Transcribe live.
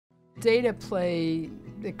Data play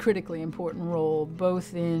a critically important role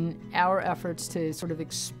both in our efforts to sort of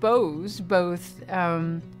expose both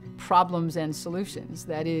problems and solutions.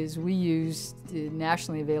 That is, we use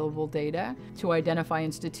nationally available data to identify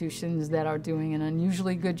institutions that are doing an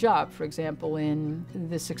unusually good job, for example, in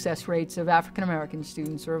the success rates of African American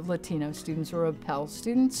students or of Latino students or of Pell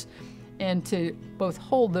students, and to both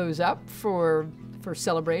hold those up for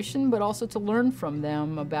celebration, but also to learn from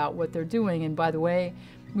them about what they're doing. And by the way,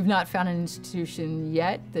 we've not found an institution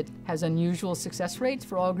yet that has unusual success rates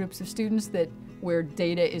for all groups of students where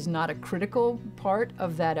data is not a critical part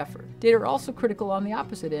of that effort. Data are also critical on the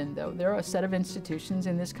opposite end, though. There are a set of institutions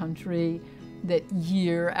in this country that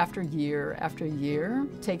year after year after year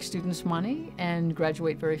take students' money and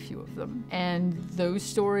graduate very few of them. And those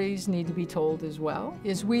stories need to be told as well.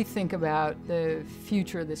 As we think about the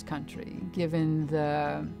future of this country, given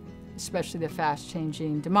especially the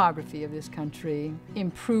fast-changing demography of this country,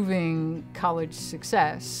 improving college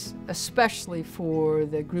success, especially for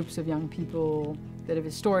the groups of young people that have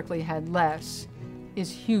historically had less, is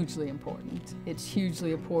hugely important. It's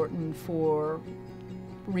hugely important for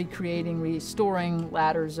restoring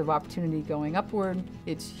ladders of opportunity going upward.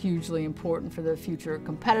 It's hugely important for the future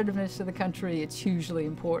competitiveness of the country. It's hugely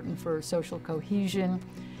important for social cohesion.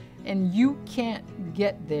 And you can't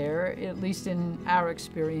get there, at least in our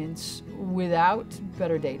experience, without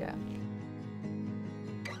better data.